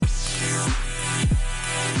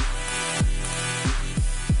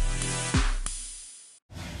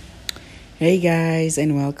Hey guys,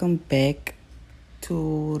 and welcome back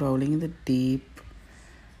to Rolling in the Deep.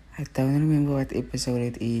 I don't remember what episode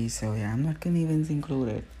it is, so yeah, I'm not gonna even include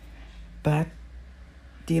it. But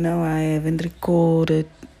I haven't recorded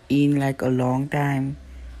in like a long time.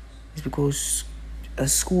 It's because a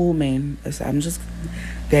school, man. That's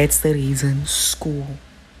the reason. School.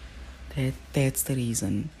 That's the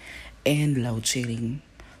reason. And load shedding.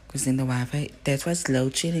 Because then the Wi-Fi, that's what's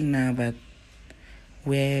load shedding now, but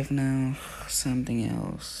we have now something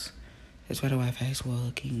else. That's why the Wi-Fi is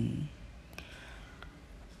working.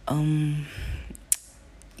 Um.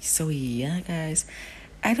 So yeah, guys,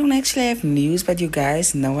 I don't actually have news, but you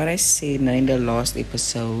guys know what I said in the last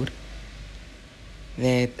episode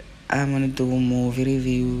that I'm gonna do movie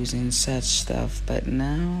reviews and such stuff. But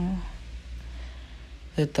now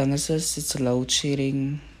the thing is, just it's load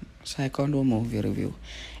shedding, so I can't do a movie review,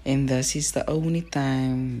 and this is the only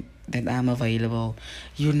time that I'm available.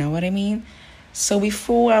 You know what I mean? So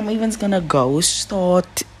before I'm even gonna go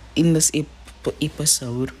start in this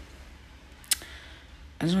episode,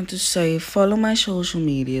 I just want to say follow my social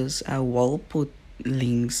medias. I will put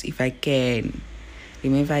links if I can.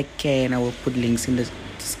 Even if I can, I will put links in the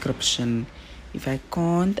description. If I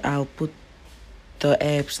can't, I'll put the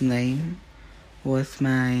app's name with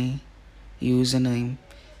my username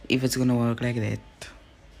if it's gonna work like that.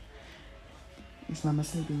 It's Mama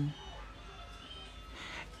sleeping.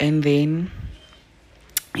 And then,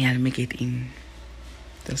 yeah, let me get in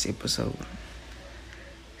this episode.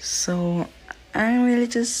 So, I'm really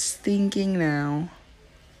just thinking now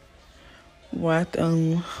what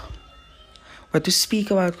to speak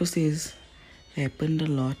about, because this happened a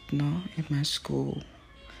lot now at my school.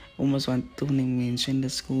 Almost want to mention the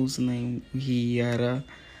school's name here.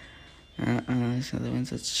 So that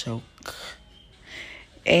one's a joke.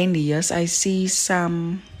 And yes, I see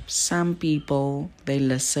some people, they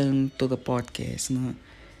listen to the podcast, no,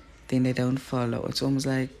 then they don't follow. It's almost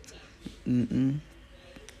like something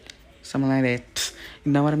like that.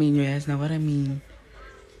 You know what I mean? You guys know what I mean?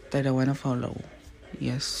 They don't want to follow.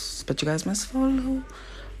 Yes, but you guys must follow.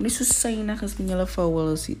 Niet zo zuinig als jullie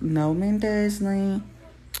followers. Nou, mensen,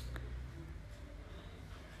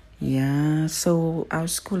 yeah, so our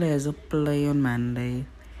school has a play on Monday.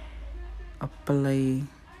 A play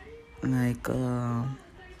like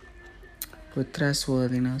with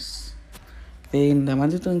trustworthiness. Then they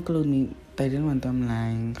wanted to include me. They didn't want them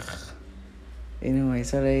lying. Anyway,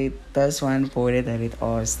 so that's one boy that it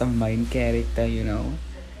was the main character,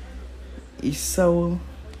 He's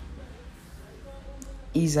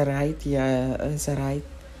right, yeah, he's right.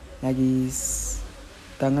 Like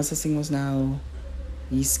tanga sa singos now,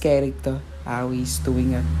 his character, how he's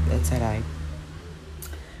doing it, it's right.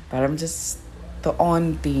 But I'm just, the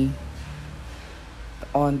auntie. The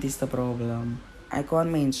auntie's the problem. I can't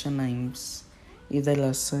mention names. If they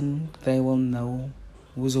listen, they will know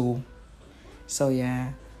who's who. So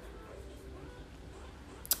yeah.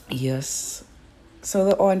 Yes. So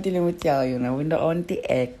the auntie, let me tell you now, when the auntie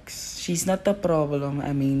acts, she's not the problem.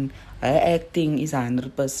 I mean, her acting is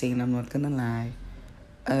 100%, I'm not gonna lie.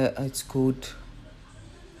 It's good.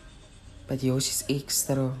 But yo, she's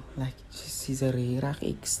extra. Like, she's a rare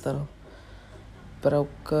extra. But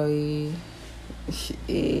okay.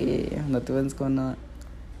 Not one's gonna.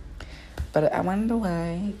 But I wonder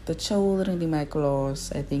why the children in my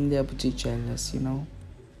class, I think they're pretty jealous,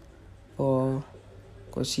 Or,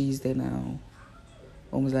 because she's there now.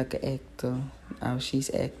 Almost like an actor. How she's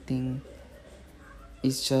acting.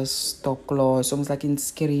 It's just talk loss. Almost like in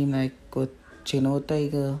Scream, like with Geno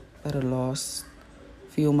Tiger. For the last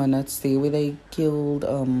few minutes there where they killed,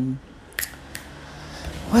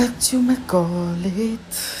 what you may call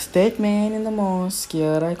it? That man in the mosque.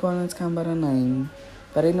 Yeah, I can't remember the name.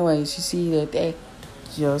 But anyway, you see that act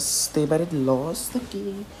just stay, but it lost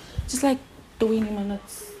okay. Just like 20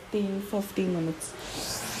 minutes, 10, 15 minutes.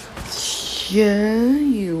 Yeah,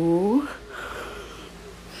 you.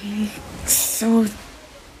 So,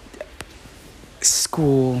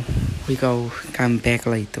 school, we come back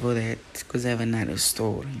later for that, because I have another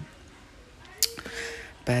story.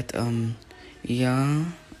 But, yeah,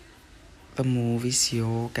 the movies,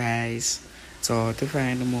 guys. It's hard to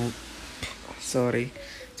find a movie. Sorry.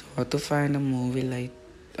 It's hard to find a movie like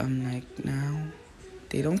now.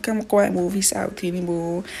 They don't come quite movies out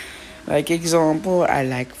anymore. Like example, I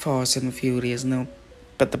like Fast and Furious now,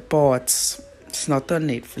 but the parts, it's not on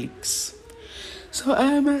Netflix. So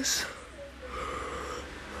I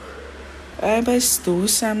must do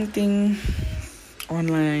something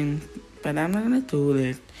online, but I'm not gonna do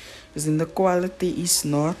that because then the quality is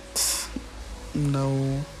not.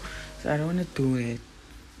 No, so I don't wanna do it.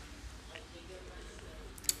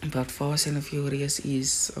 But Fast and the Furious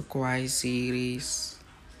is a quiet series.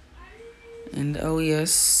 And oh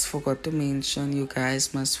yes, forgot to mention you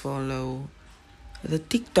guys must follow the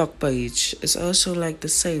TikTok page. It's also like the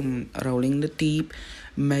same, Rolling the Deep.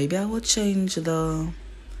 Maybe I will change the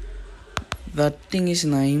thingy's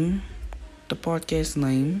name, the podcast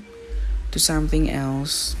name, to something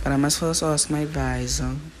else. But I must first ask my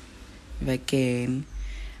advisor if I can.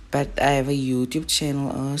 But I have a YouTube channel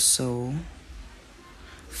also.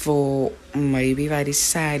 For maybe if I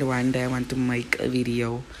decide one day I want to make a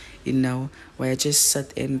video, where I just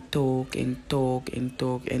sit and talk and talk and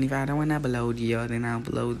talk. And if I don't want to upload here, then I'll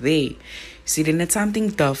upload there. See, then it's something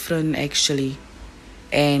different actually.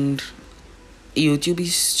 And YouTube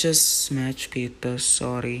is just much better.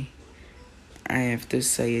 Sorry, I have to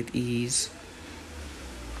say it is.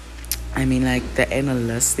 I mean, like the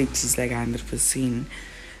analytics is like 100%.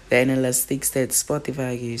 The analytics that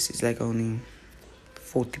Spotify gives is like only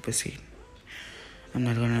 40%. I'm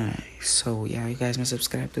not gonna lie. So yeah, you guys must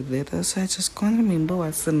subscribe to that. Also, I just can't remember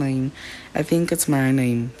what's the name. I think it's my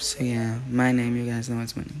name. So yeah, my name. You guys know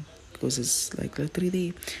what's my name because it's like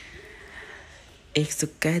literally. Ek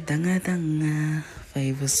suka danga danga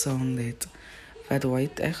favorite song that. But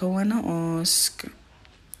wait, I wanna ask.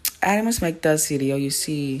 I must make that video. You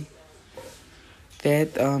see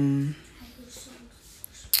that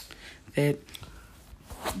that.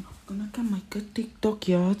 I'm gonna make a TikTok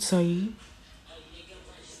yeah, sorry.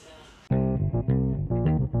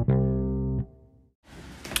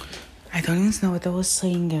 I don't even know what I was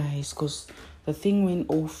saying, guys, because the thing went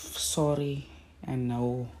off. Sorry. I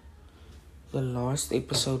know the last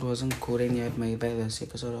episode wasn't good and yet made by this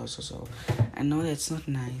episode also. So I know that's not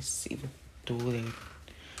nice if you do that.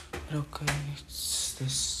 But okay, it's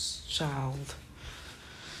this child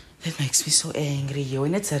that makes me so angry. Yo,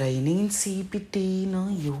 and it's raining in CPT, no?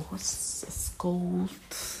 Yo, it's cold.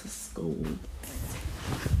 It's cold.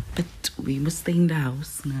 But we must stay in the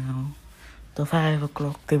house now. Till 5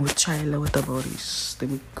 o'clock, then we chill with the bodies.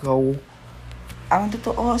 Then we go. I wanted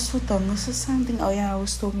to ask for Thomas or something. Oh yeah, I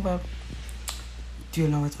was talking about. Do you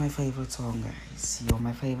know what's my favorite song, guys? Yo,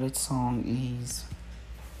 my favorite song is.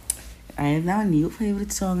 I have now a new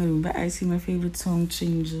favorite song. I remember I see my favorite song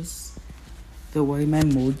changes the way my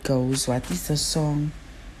mood goes. What is the song?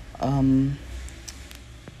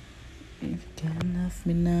 If you can't love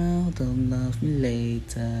me now, don't love me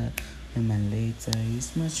later. And my later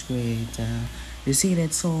is much greater. You see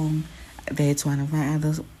that song? That's one of my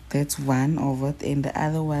others. That's one of it. And the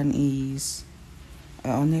other one is... I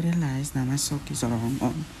only realized now my sock is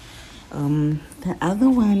wrong. The other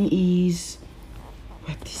one is...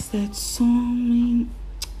 What is that song?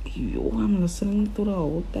 Yo, I'm listening to the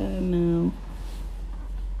whole time now.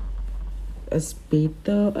 It's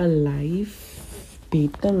Better Alive.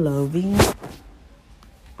 Better Loving.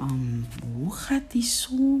 Hoe gaat die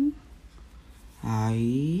song?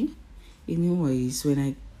 Hi. Anyways, when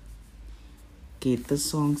I get the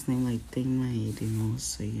song's name, I think my head and I'll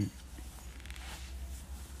say it.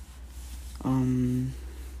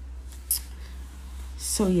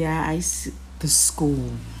 So yeah, the school.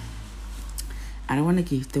 I don't want to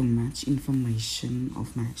give too much information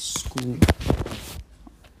of my school.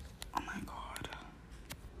 Oh my god.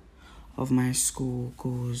 Of my school,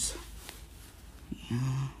 cause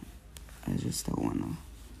yeah, I just don't wanna.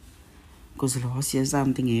 Because last year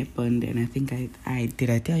something happened, and I think I did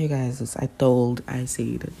I tell you guys this? I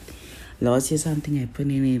said it. Last year something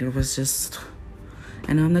happened, and it was just.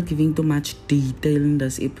 And I'm not giving too much detail in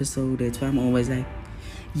this episode. That's why I'm always like,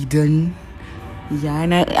 you done? Yeah,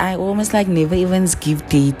 and I almost like never even give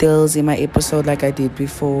details in my episode like I did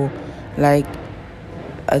before. Like,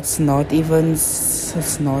 it's not even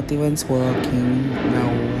working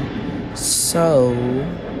now. So,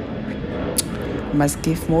 must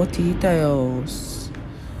give more details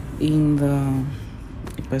in the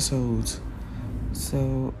episodes.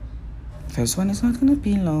 So, this one is not gonna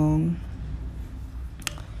be long.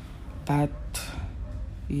 But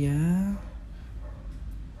yeah,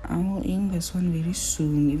 I will end this one very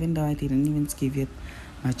soon, even though I didn't even give it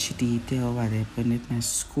much detail what happened at my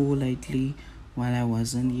school lately while I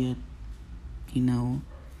wasn't yet,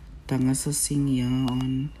 Tangasasing here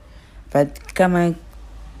on. But I'm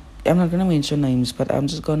not gonna mention names, but I'm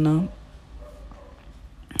just gonna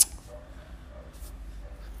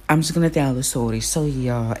tell the story. So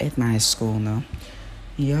yeah, at my school now.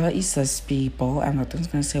 Yeah, it's us people. I'm not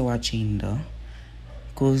gonna say what gender,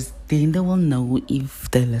 because then they will know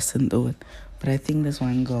if they listen to it. But I think there's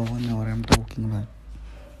one girl will know what I'm talking about.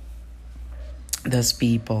 There's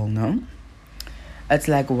people, no? It's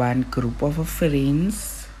like one group of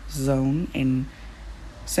friends zone, and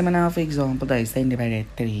So now, for example, they stand by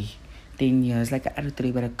that 10 years, like other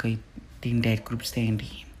 3 but a in that group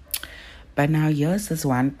standing. But now here's this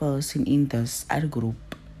one person in this other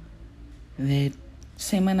group that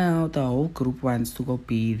now the whole group wants to go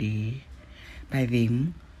be there by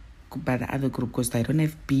them, by the other group, because they don't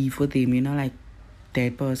have beef with them, like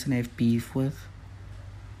that person have beef with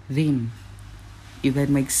them. If that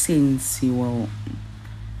makes sense, you will.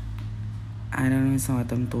 I don't know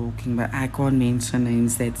what I'm talking, but I can't mention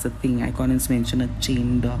names. That's the thing. I can't mention a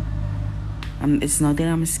gender. It's not that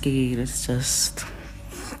I'm scared. It's just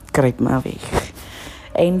correct my way.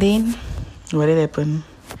 And then what did happen?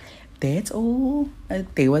 That's all.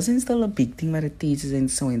 There wasn't still a big thing about the teachers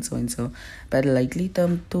and so and so and so. But lately,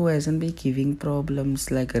 term 2 hasn't been giving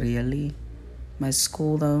problems. Like really, my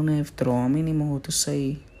school don't have drama anymore to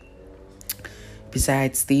say.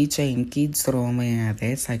 Besides teacher and kids drama, yeah,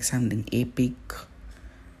 that's like something epic.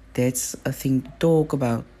 That's a thing to talk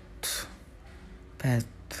about. But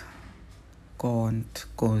can't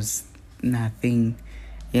cause nothing.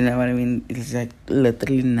 You know what I mean? It's like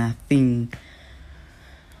literally nothing.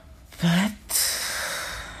 But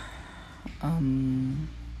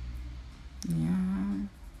yeah.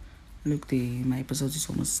 Look there, my episode is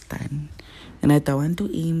almost done. And I don't want to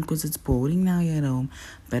aim because it's boring now,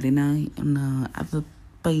 But in the other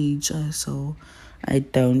page, so I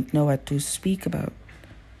don't know what to speak about.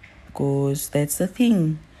 Because that's the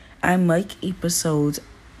thing. I make episodes,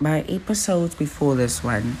 my episodes before this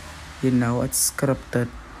one, it's scripted.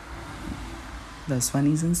 This one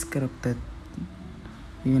isn't scripted.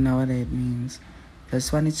 You know what that means.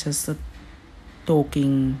 This one is just a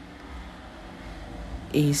talking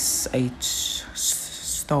SH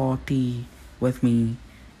starty with me,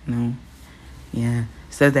 Yeah.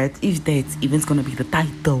 So that if that's even gonna be the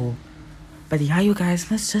title. But yeah, you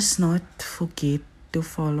guys, let's just not forget to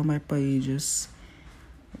follow my pages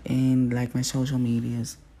and like my social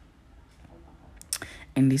medias.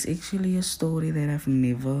 And it's actually a story that I've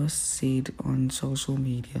never said on social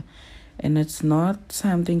media. And it's not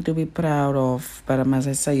something to be proud of, but as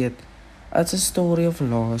I say it's a story of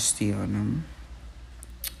lost year,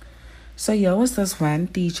 So here was this one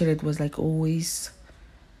teacher that was like always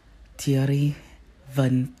teary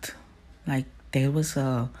wind. Like there was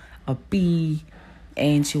a bee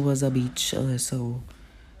and she was a beach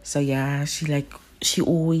so yeah, she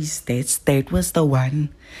always that was the one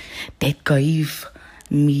that gave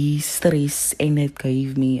me stress and that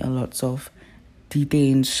gave me a lot of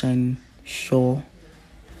detention. Sure.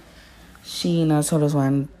 She and us was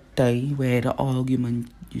one day where the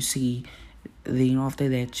argument, you see. Then after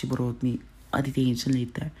that, she brought me a detention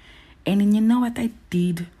letter. And then you know what I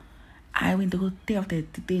did? I went to go tell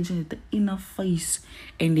that detention letter in her face.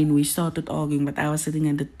 And then we started arguing, but I was sitting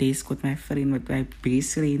at the desk with my friend, with my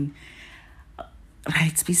best friend.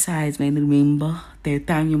 Right besides me. And remember, that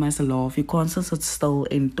time you must laugh. You can't sit still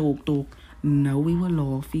and talk. No, we were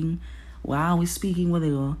laughing. While we speaking with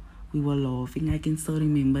her, we were laughing. I can still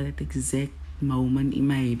remember that exact moment in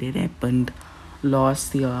my head that happened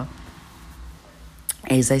last year.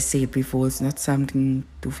 As I said before, it's not something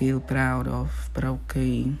to feel proud of, but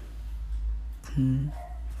okay.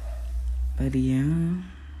 But yeah,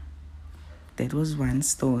 that was one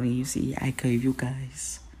story. You see, I gave you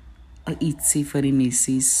guys a itsy for the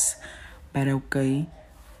missus, but okay.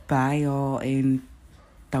 Bye y'all, and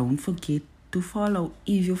don't forget to follow.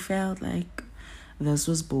 If you felt like this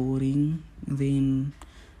was boring, then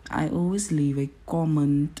I always leave a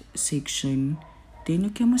comment section. Then you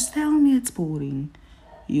can just tell me it's boring.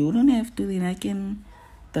 You don't have to, then I can.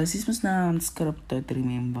 This is now unscripted,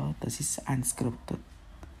 remember? This is unscripted.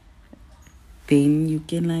 Then you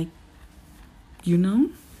can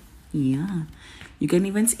yeah. You can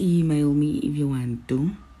even email me if you want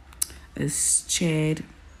to. It's Chad.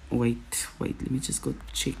 Wait, let me just go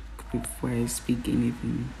check before I speak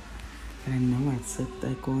anything. I know what's it.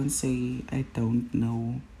 I can't say I don't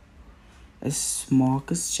know. It's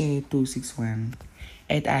Marcus Chad 261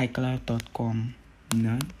 at iCloud.com.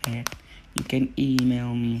 Not that. You can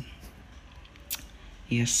email me.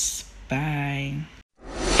 Yes. Bye.